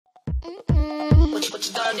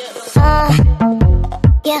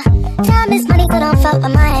Yeah, time is money, so don't fuck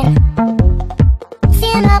with mine.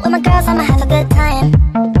 Seeing out with my girls, I'ma have a good time.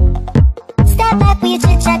 Step back with your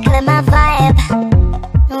chit chat, killing my vibe.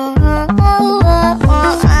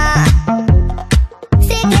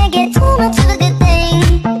 See, can't get too much of a good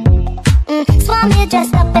thing. So I'm here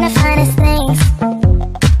dressed up in the finest things.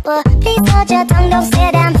 But please hold your tongue, don't say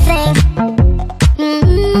a damn thing.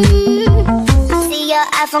 Your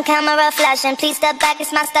iPhone camera flashing. Please step back,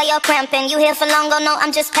 it's my style, you're cramping. You here for long, oh no,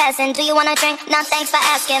 I'm just passing. Do you wanna drink? Nah, thanks for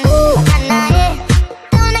asking. Ooh, nah, yeah.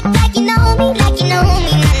 Don't act like you know me, like you know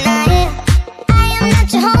me, nah, yeah. I am not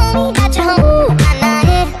your homie, not your homie, nah,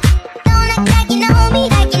 yeah. Don't act like you know me,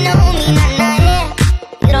 like you know me, nah, yeah.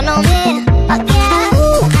 You don't know me, fuck yeah.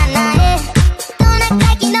 Ooh, nah, yeah. Don't act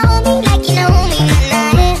like you know me, like you know me,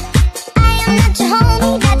 nah, yeah. I am not your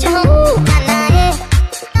homie, not your homie, nah, yeah.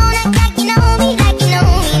 Don't act like you know me, like you know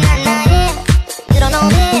me, nah, yeah. You don't know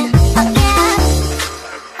me, fuck yeah.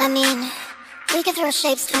 I mean, we can throw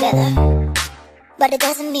shapes together, but it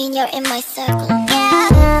doesn't mean you're in my circle.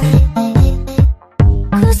 Yeah.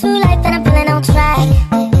 Cruise through life and I'm pulling on track.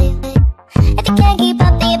 If you can't keep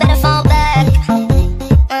up, then you better fall back.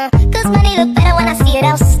 Cause money look better when I see it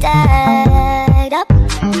all stacked up.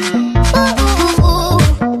 Ooh.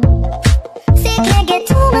 See, you can't get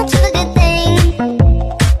too much of a good thing.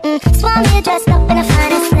 So I'm here dressed up in the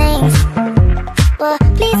finest things. But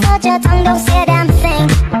please hold your tongue, don't say a damn thing.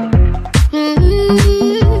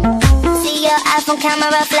 See your iPhone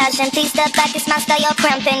camera flashing. Please step back, it's my style, you're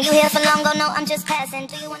cramping. You here for long, oh no, I'm just passing.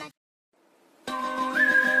 Do you wanna...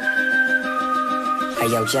 Hey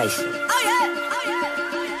yo, Jason. Oh yeah.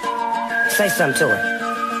 Say something to her.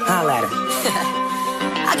 Holla at her.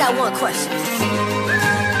 I got one question.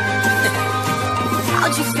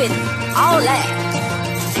 How'd you fit all that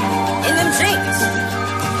in them jeans?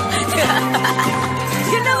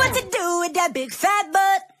 You know what to do with that big fat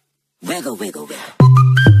butt. Wiggle, wiggle, wiggle.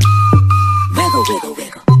 Wiggle, wiggle,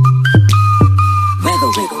 wiggle.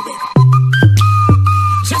 Wiggle, wiggle, wiggle.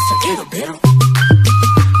 Just a little bit.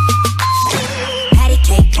 Patty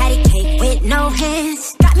cake with no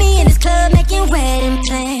hands. Got me in this club making wedding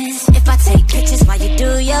plans. If I take pictures while you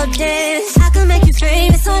do your dance, I can make you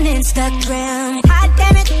famous on Instagram. Hot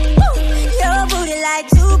damn it, woo. Your booty like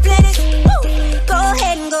 2 planets. Woo. Go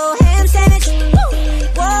ahead and go ham sandwich. Woo.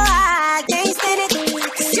 Whoa, I can't stand it.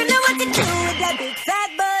 Cause you know what to do with that big fat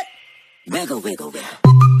butt. Wiggle, wiggle, wiggle.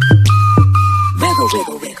 Wiggle,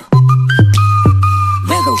 wiggle, wiggle.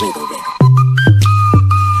 Wiggle, wiggle, wiggle.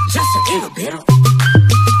 Just a little bit.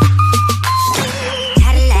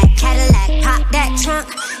 Cadillac, pop that trunk.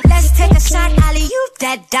 Let's take a shot, alley-oop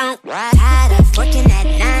that dunk. Tired of working at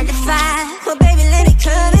 9 to 5. Well, baby, let me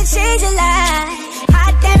come and change your life.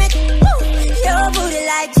 Hot damn it, woo. Your booty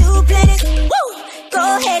like 2 planets. Woo. Go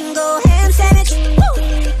ahead and go ham sandwich. Woo.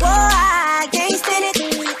 Whoa, I can't stand it.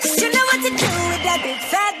 Cause you know what to do with that big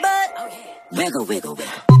fat butt. Wiggle, wiggle,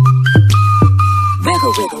 wiggle.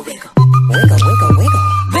 Wiggle, wiggle, wiggle. Wiggle, wiggle, wiggle.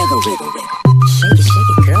 Wiggle, wiggle, wiggle.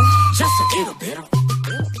 Shake it, girl. Just a little bit.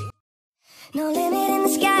 No limit in the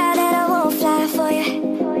sky that I won't fly for you.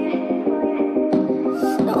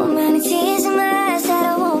 No amount of tears in my eyes that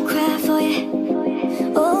I won't cry for you.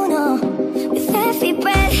 Oh no, with every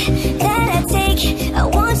breath that I take, I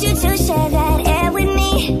want you to share that air with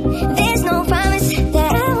me. There's no promise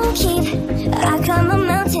that I won't keep. I climb a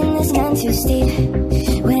mountain that's none too steep.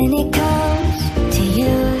 When it comes to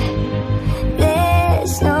you,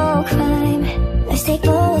 there's no cry.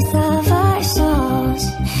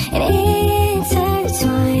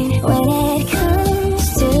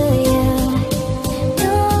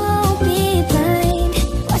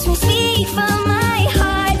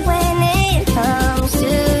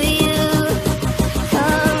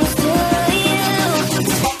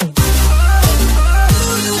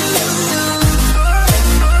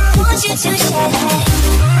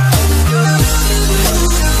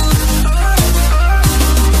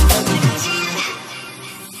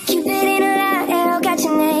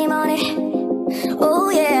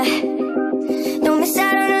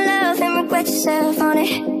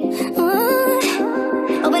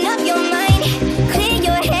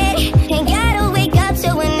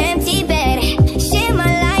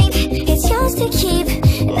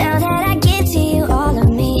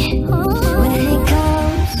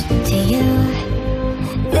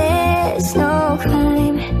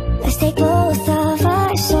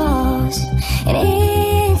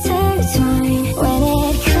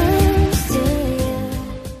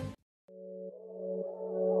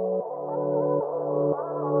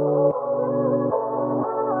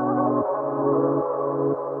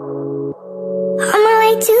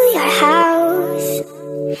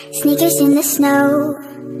 Sneakers in the snow,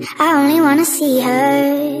 I only wanna see her.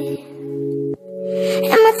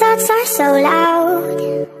 And my thoughts are so loud,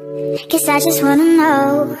 'cause I just wanna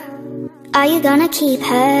know, are you gonna keep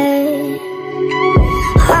her?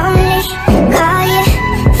 Only call you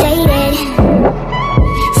faded.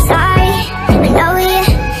 Sorry, I know you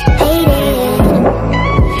hate it.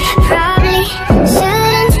 Probably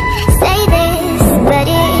shouldn't say this, but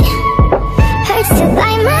it hurts to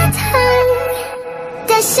bite my tongue.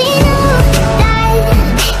 Does she know that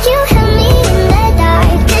you held me in the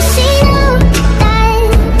dark? Does she know that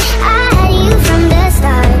I had you from the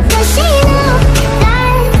start? Does she know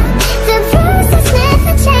that the bruises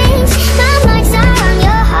never change? My marks are on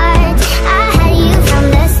your heart. I had you from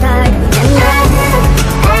the start. And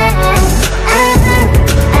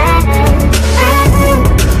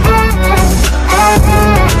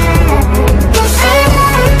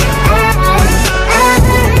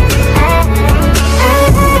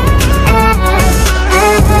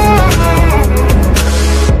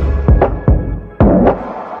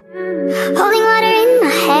holding water in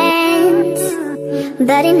my hands,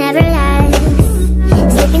 but it never lasts.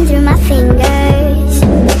 Slipping through my fingers,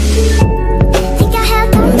 think I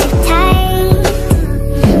held on too tight.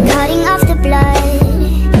 Cutting off the blood,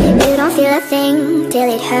 you don't feel a thing till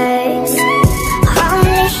it hurts.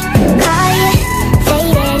 Only call you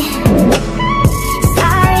faded.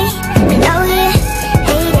 Sorry, I know you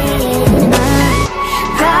hate it.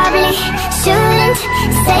 Probably shouldn't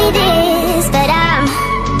say this, but I'm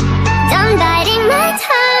done biting my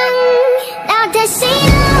tongue. Now does she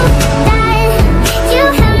know that you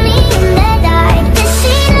held me in the dark? Does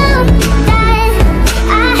she know that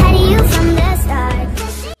I had you from the start?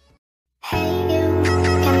 Hey you,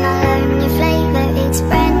 can I learn your flavor? It's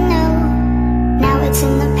brand new, now it's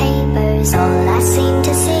in the papers. All I seem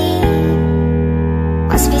to see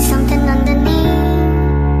must be something underneath.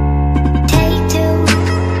 Taetzu,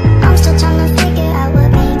 I'm still trying to figure out what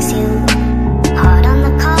makes you hard on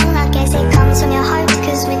the call. I guess it comes from your heart,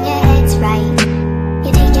 'cause when your head's right,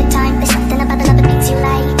 you take your time. There's something about the love that makes you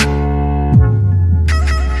light.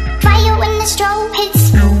 Fire when the strobe hits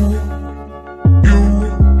you.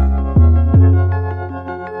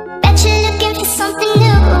 Bet you're looking for something new.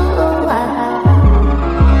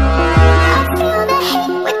 I feel the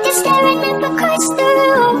hate with you staring across the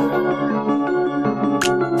room.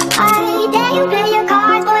 I dare you play your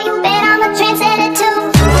cards, boy, you bet I'm a trendsetter too.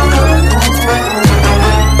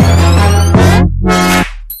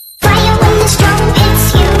 Fire when the strobe hits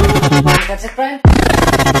you. That's it, friend?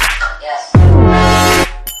 Yes.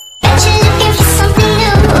 Bet you're looking for something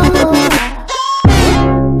new.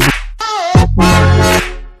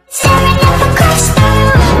 Staring up across the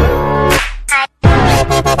room.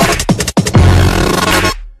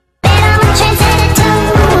 Bet I'm a trendsetter too.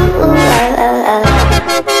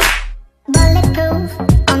 Bulletproof,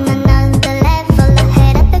 on another level,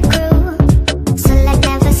 ahead of the crew. Select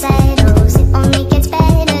never settles, it only gets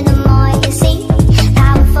better the more you see.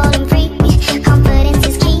 Powerful and free, confidence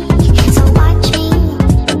is key. So watch me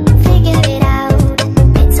figure it out.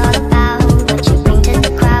 It's all about what you bring to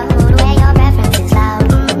the crowd, where your reference is loud.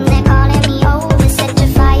 They're calling me over, set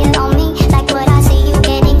your fire on me, like what I see you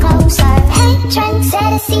getting closer. Hey,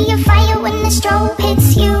 trendsetter, see your fire when the strobe hits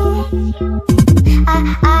you. I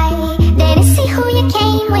didn't see who you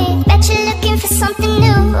came with. Bet you're looking for something new.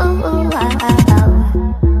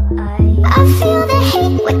 I feel the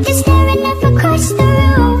hate with you staring up across the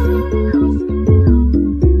room.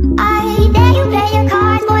 I dare you play your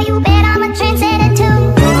cards, boy, you bet I'm a trendsetter too.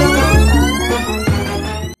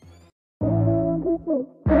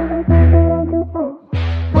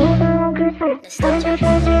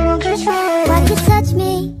 Why you touch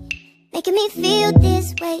me, making me feel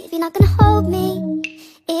this way? If you're not gonna hold me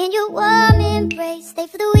in your warm embrace, stay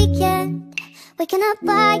for the weekend, waking up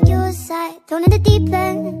by your side, thrown in the deep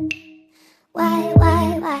end. Why?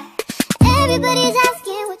 Everybody's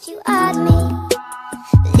asking what you are to me.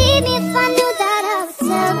 Believe me if I knew that I would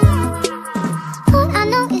tell you. All I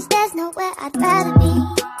know is there's nowhere I'd rather be.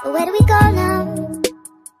 But where do we go now?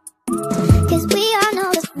 'Cause we all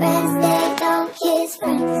know the friends, they don't kiss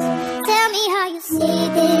friends. Tell me how you see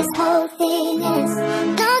this whole thing is.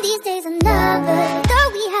 No, these days are lovers, though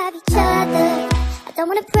we have each other. I don't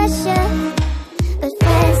wanna pressure, but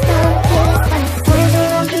friends don't kiss friends. Friends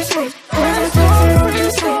don't kiss friends. Friends don't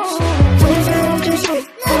kiss friends. Friends don't kiss friends.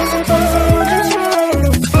 Friends don't kiss friends. Friends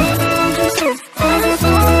don't kiss friends. Friends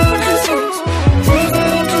don't kiss friends. Friends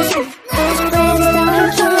don't kiss friends. Friends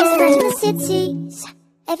don't kiss friends. The cities,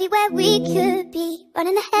 everywhere we could be,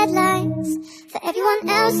 running the headlines for everyone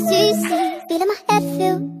else to see. Feeling my head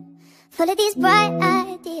fill full of these bright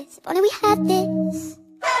ideas. If only we had this.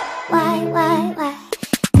 Why?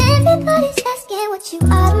 Everybody's asking what you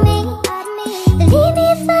are to me. Believe me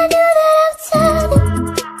if I knew that I would tell them.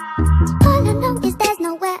 All I know is there's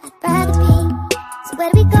nowhere I'd rather be. So where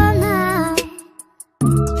do we go now?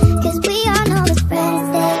 Cause we all know as friends,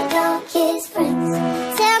 they don't kiss friends.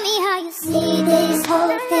 Tell me how you see this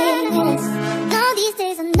whole thing is. No, these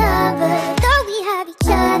days are lovers, though we have each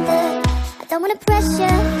other. I don't wanna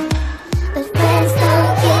pressure, but friends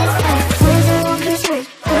don't kiss friends. Friends don't kiss friends.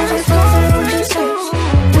 Friends don't kiss friends.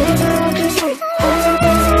 Friends don't kiss friends.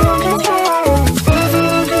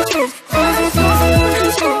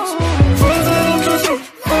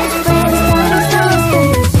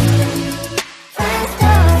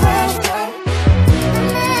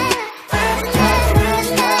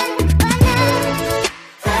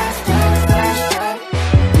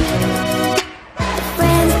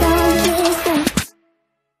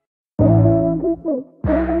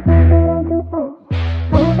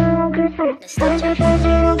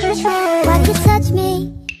 Why you touch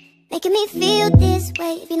me, making me feel this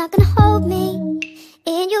way? If you're not gonna hold me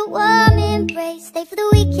in your warm embrace, stay for the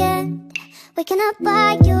weekend, waking up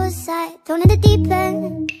by your side, thrown in the deep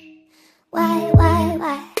end. Why?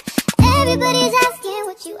 Everybody's asking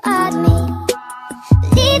what you are to me.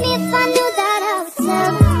 Believe me if I knew that I would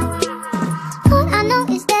tell them. All I know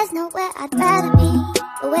is there's nowhere I'd rather be.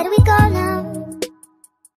 But where do we go now?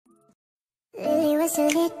 Lily was a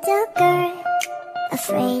little girl,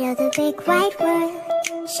 afraid of the big white world.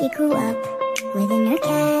 She grew up within her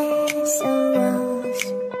castle walls.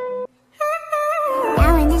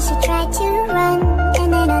 Now and then she tried to run,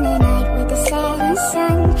 and then on a night with the setting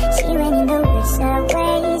sun, she went in the woods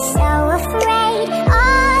away, so afraid,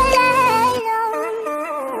 all alone.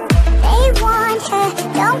 They warned her,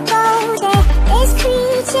 don't go there, there's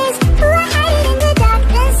creatures who are hiding in the dark,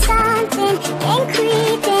 and something came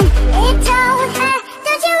creeping. It told her,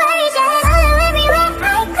 don't you worry, just follow everywhere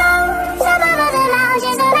I go. Some of the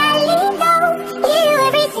mountains will lightly go. You do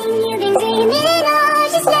everything you've been dreaming of,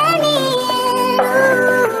 just let me in.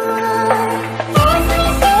 Ooh.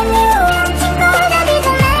 Everything you want to go, there'll be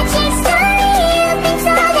the magic story. You've been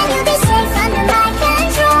told and you'll be safe under my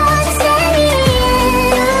control, just let me in.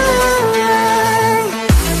 Ooh.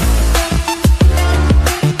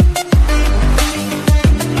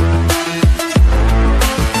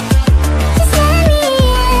 Just let me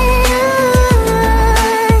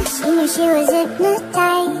in. She knew she was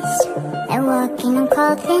hypnotized and walking on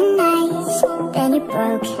cold thin ice. Then it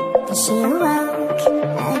broke, and she awoke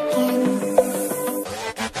again.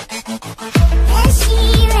 Then she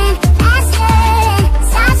ran faster and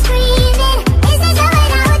started screaming, is there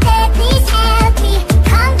someone out there? Please help me,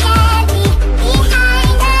 come get me.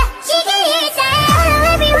 Behind her, she could hear it say, follow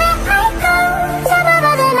everywhere I go. Top of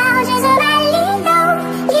all the mountains will lightly go.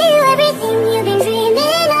 You do everything you've been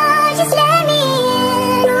dreaming of, just let me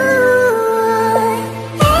in. Ooh.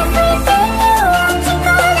 Everything you want to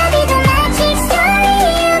go, there'll be the magic story.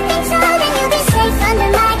 You've been told and you'll be safe under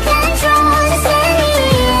my control, just let me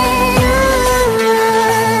in. Ooh.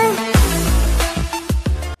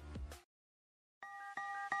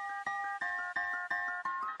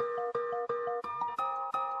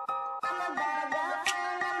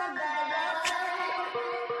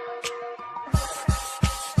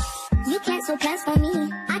 You cancel plans for me,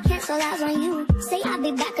 I cancel out on you. Say I'll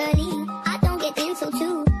be back early, I don't get in till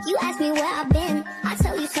 2. You ask me where I've been, I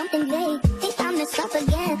tell you something vague. Think I messed up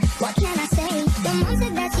again, what can I say? Your mom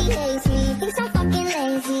said that she hates me, thinks I'm fucking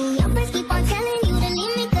lazy. Your friends keep on telling you to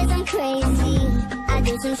leave me cause I'm crazy. I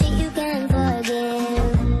do some shit you can't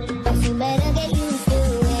forgive, but you better get used to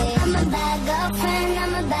it. I'm a bad girlfriend,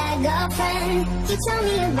 I'm a bad girlfriend. You tell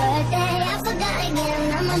me your birthday, I forgot again.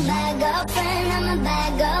 I'm a bad girlfriend, I'm a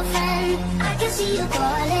bad girlfriend. I can see you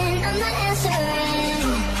calling, I'm not answering.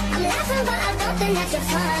 I'm laughing but I don't think that you're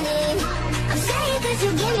funny. I'm saying cause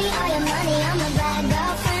you give me all your money. I'm a bad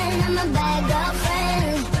girlfriend, I'm a bad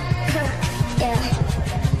girlfriend. Yeah.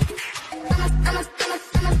 I'm a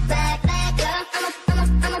bad girl.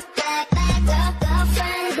 I'm a bad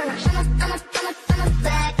girlfriend. I'm a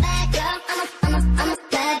bad girl. I'm a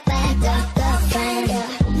bad girlfriend. Yeah.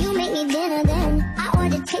 You make me dinner then I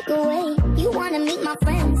order takeaway. You wanna meet my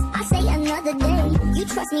friends, I say another day. You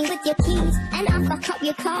trust me with your keys and I fuck up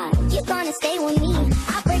your car. You're gonna stay with me,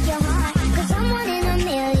 I'll break your heart. Cause I'm one in a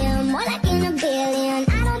million, more like in a billion.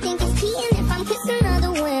 I don't think it's cheating if I'm kissing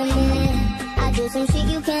other women. I do some shit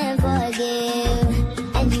you can't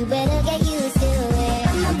forgive, and you better get used to it.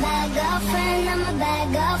 I'm a bad girlfriend, I'm a bad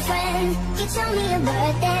girlfriend. You tell me your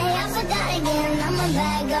birthday, I forgot again. I'm a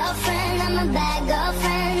bad girlfriend, I'm a bad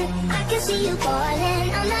girlfriend. I can see you calling,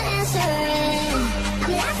 I'm not answering.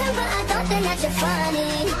 I'm laughing but I don't laughing at your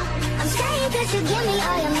funny. I'm staying cause you give me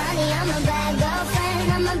all your money. I'm a bad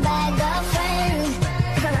girlfriend, I'm a bad girlfriend.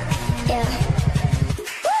 Yeah.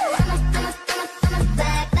 Woo! I'm a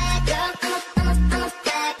bad, bad girl. I'm a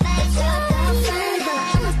bad, bad girlfriend.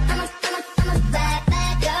 I'm a bad,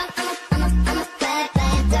 bad girl. I'm a bad,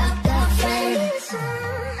 bad girlfriend.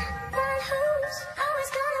 Someone who's always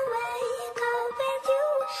gonna wake up with you,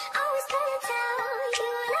 always gonna tell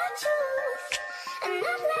you the truth, and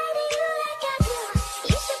not letting you like I do.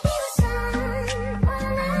 You should be with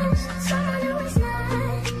someone else, someone who is not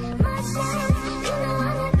myself. You know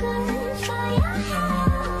I'm not good for your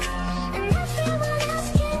health, and everyone else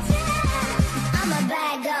can tell. I'm a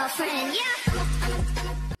bad girlfriend, yeah.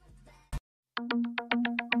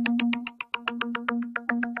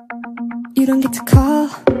 You don't get to call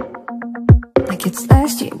like it's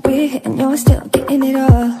last year we're here and you're still getting it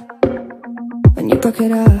all. When you broke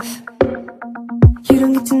it off, you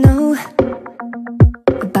don't get to know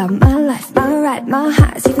about my life, my ride, my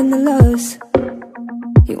highs, even the lows.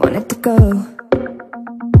 You wanted to go.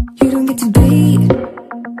 You don't get to be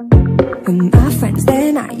with my friends,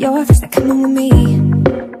 they're not your friends, they're coming with me.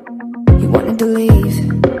 You wanted to leave.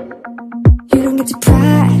 You don't get to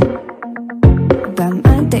pry about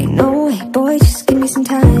my day, no way, boy, just give me some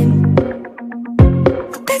time.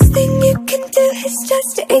 The best thing you can do is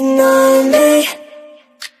just to ignore me.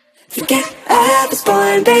 Forget I was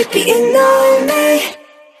born, baby, ignore me.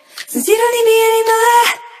 Since you don't need me anymore,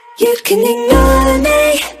 you can ignore me.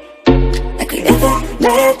 Like we never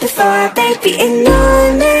met before, baby,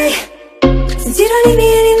 ignore me. Since you don't need me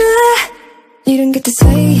anymore, you don't get to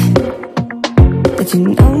say that you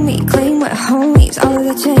know me, claim we're homies, all of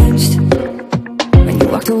that changed when you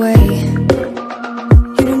walked away.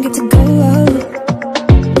 You don't get to go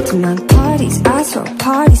to my parties, I throw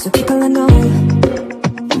parties with people I know.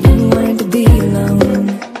 You wanted to be alone.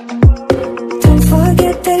 Don't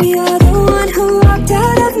forget that you're the one who walked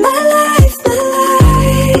out of my life, my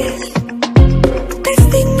life. The best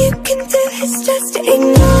thing you can do is just to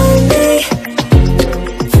ignore me.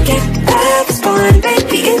 Forget I was born,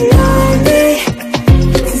 baby, ignore me.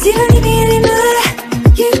 Since you don't need me anymore,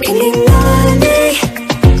 you can ignore me.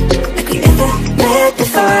 Like we never met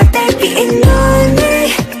before, baby, ignore me.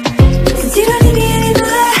 Since you don't need me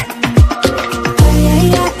anymore. Oh yeah,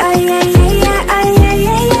 yeah, oh yeah, yeah, yeah, oh yeah,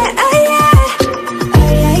 yeah, yeah, oh yeah. Oh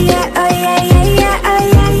yeah, yeah, oh yeah, yeah, yeah, oh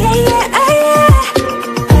yeah, yeah, yeah, oh yeah.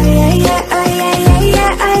 Oh yeah, yeah, oh yeah, yeah,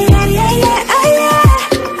 yeah, oh yeah, yeah, yeah, oh yeah.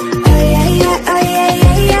 Oh yeah, yeah, oh yeah,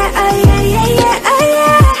 yeah, yeah, oh yeah, yeah, yeah, oh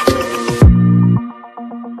yeah.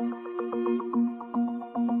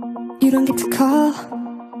 You don't get to call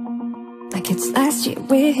like it's last year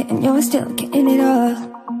we're here and you're still getting it all.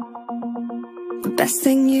 The best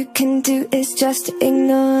thing you can do is just to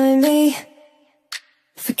ignore me.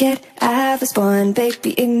 Forget I was born,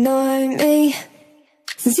 baby, ignore me.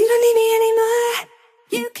 Since you don't need me anymore,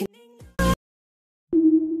 you can ignore.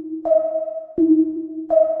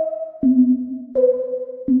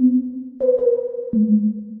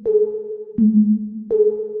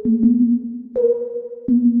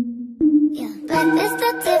 Yeah. Breakfast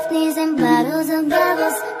at Tiffany's and bottles of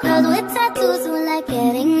bubbles. Girls with tattoos who like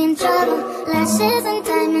getting in trouble. Lashes and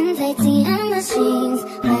diamonds, ATM machines.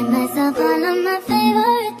 Buy myself all of my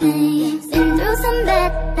favorite things. Been through some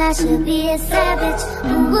bad, I should be a savage.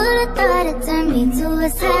 Who would've thought it turned me to a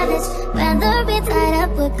savage? Rather be tied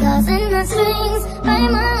up with calls and my strings.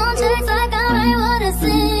 Write my own checks like I write what I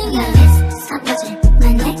sing. My wrist, stop watching.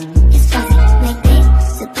 My neck is fuzzy. Make big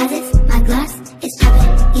deposits. My gloss is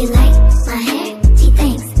popping. You like my hair? Gee,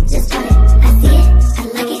 thanks. Just bought it. I see it. I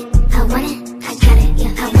like it. I want it. I got it.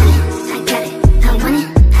 Yeah, I want it. I got it. I want it.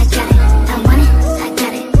 I got it. I want it. I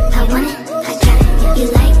got it. I want it. I got it. Yeah. You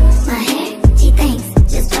like my hair? Gee, thanks.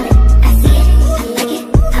 Just bought it. I see it. I like it.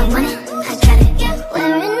 I want it. I got it. Yeah.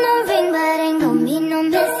 Wearing a ring, but ain't gon' be no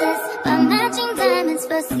misses. Buy matching diamonds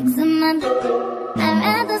for 6 a month. I'd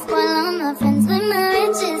rather spoil all my friends with my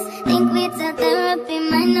riches. Think we tell therapy,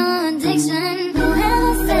 my no addiction.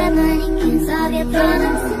 Whoever said money can solve your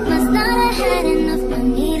problems must not have had enough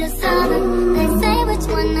money to solve them. They say which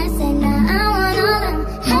one, I say nah, I want all them.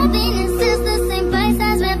 Happiness is the same price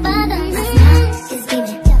as red bottoms. My smile is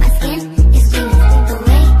beaming, my skin is gleaming. The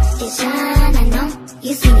way it shine, I know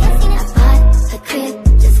you see it. I bought a crib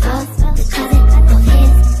just for the closet, both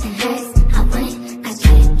his and hers. I want it, I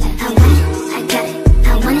got it. I want it, I got it.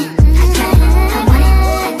 I want it, I got it. I want it,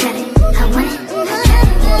 I got it. I want it, I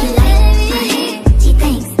got it. You like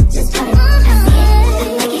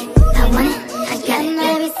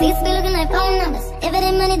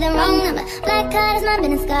card is my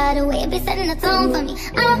business card. The way it be setting the tone for me.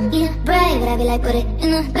 I don't need a brag, but I be like, put it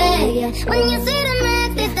in the bag, yeah. When you see the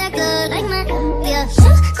max, it's that good, like my, yeah.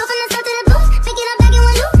 Shoot, go from the south to the booth, pick it up back in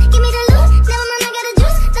one loop. Give me the loot, never mind, I got the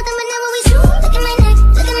juice. Nothing but never we shoot. Look at my neck,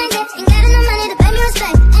 look at my neck. Ain't got enough money to pay me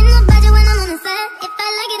respect. Ain't no budget when I'm on the set. If I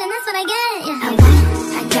like it, then that's what I get, yeah. I want it,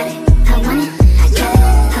 I got it, I want it, I got it,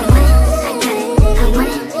 I want it, I got it, I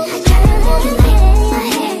want it, I got it. You like my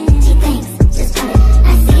hair, she thinks, just put it.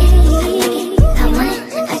 I see it, I like it, I want it,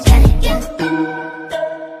 I got it, yeah.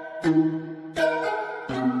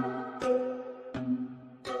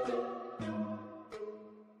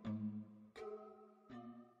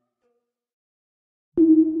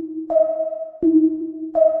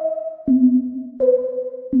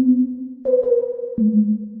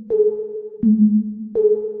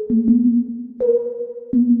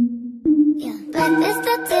 Breakfast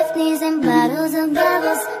at Tiffany's and bottles of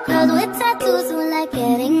bubbles. Girls with tattoos who like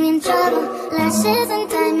getting in trouble. Lashes and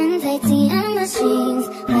diamonds, ATM machines.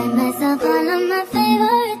 Buy myself all of my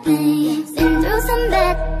favorite things. Been through some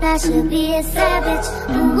bad, I should be a savage.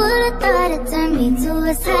 Who would've thought it turned me to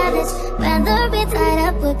a savage? Rather be tied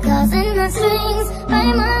up with calls and my strings.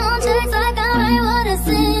 Write my own checks like I write what I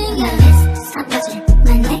sing. My wrist, stop watching,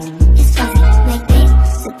 my neck is fuzzy. Make big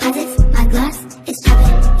deposits, my gloss is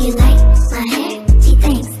chopping. You like my hair? She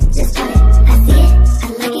thinks, just put it. I see it, I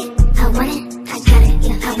like it, I want it, I got it,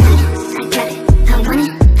 yeah. I want it, I got it, I want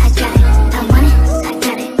it, I got it, I want it, I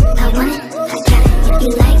got it, I want it, I got it, yeah. You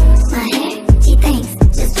like my hair? She thinks,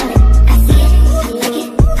 just put it. I see it, I like it,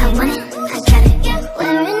 I want it, I got it, yeah.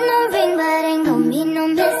 Wearing a ring, but ain't gon' be no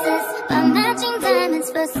misses. But matching diamonds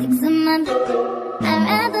for 6 of my I'd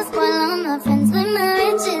rather spoil all my friends with my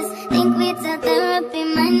riches. Think we tell therapy,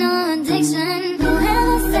 my no addiction.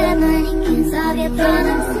 Whoever said money can solve your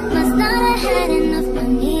problems must not have had enough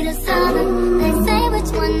money to solve them. They say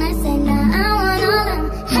which one, I say nah, I want all them.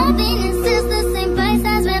 Happiness is the same price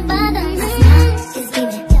as red bottoms. My smile is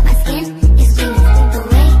beaming, my skin is gleaming. The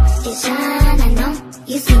way it shine, I know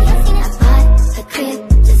you see it.